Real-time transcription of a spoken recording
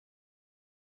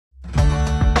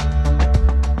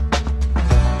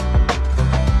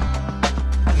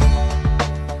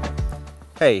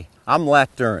Hey, I'm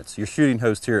Lack Durrance, your shooting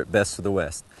host here at Best of the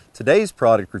West. Today's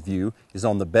product review is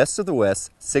on the Best of the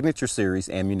West Signature Series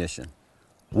ammunition.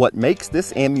 What makes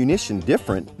this ammunition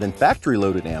different than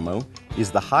factory-loaded ammo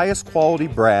is the highest quality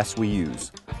brass we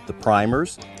use, the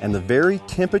primers, and the very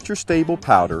temperature-stable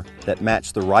powder that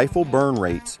match the rifle burn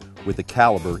rates with the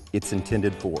caliber it's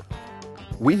intended for.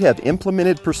 We have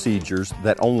implemented procedures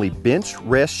that only bench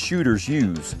rest shooters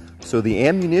use, so the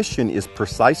ammunition is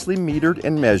precisely metered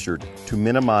and measured to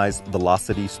minimize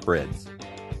velocity spreads.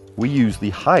 We use the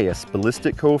highest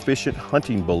ballistic coefficient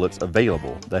hunting bullets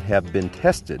available that have been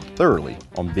tested thoroughly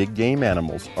on big game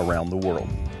animals around the world.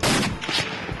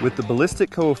 With the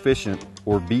ballistic coefficient,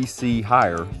 or BC,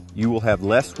 higher, you will have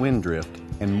less wind drift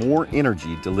and more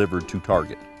energy delivered to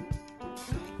target.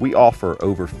 We offer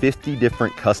over 50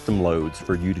 different custom loads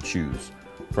for you to choose,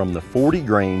 from the 40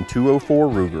 grain 204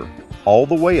 Ruger all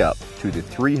the way up to the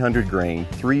 300 grain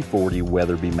 340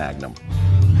 Weatherby Magnum.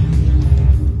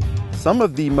 Some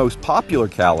of the most popular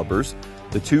calibers,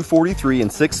 the 243 and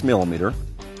 6mm,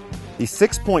 the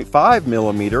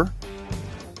 6.5mm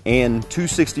and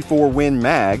 264 Win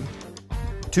Mag,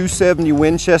 270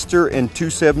 Winchester and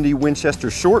 270 Winchester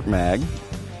Short Mag,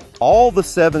 all the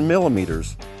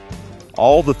 7mm,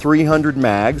 all the 300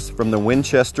 mags from the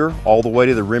Winchester all the way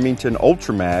to the Remington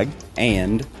Ultra Mag,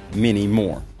 and many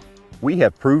more. We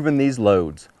have proven these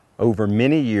loads over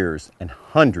many years and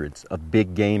hundreds of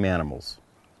big game animals.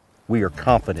 We are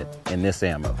confident in this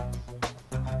ammo.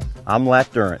 I'm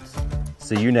Lack Durrance.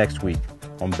 See you next week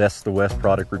on Best of the West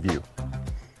Product Review.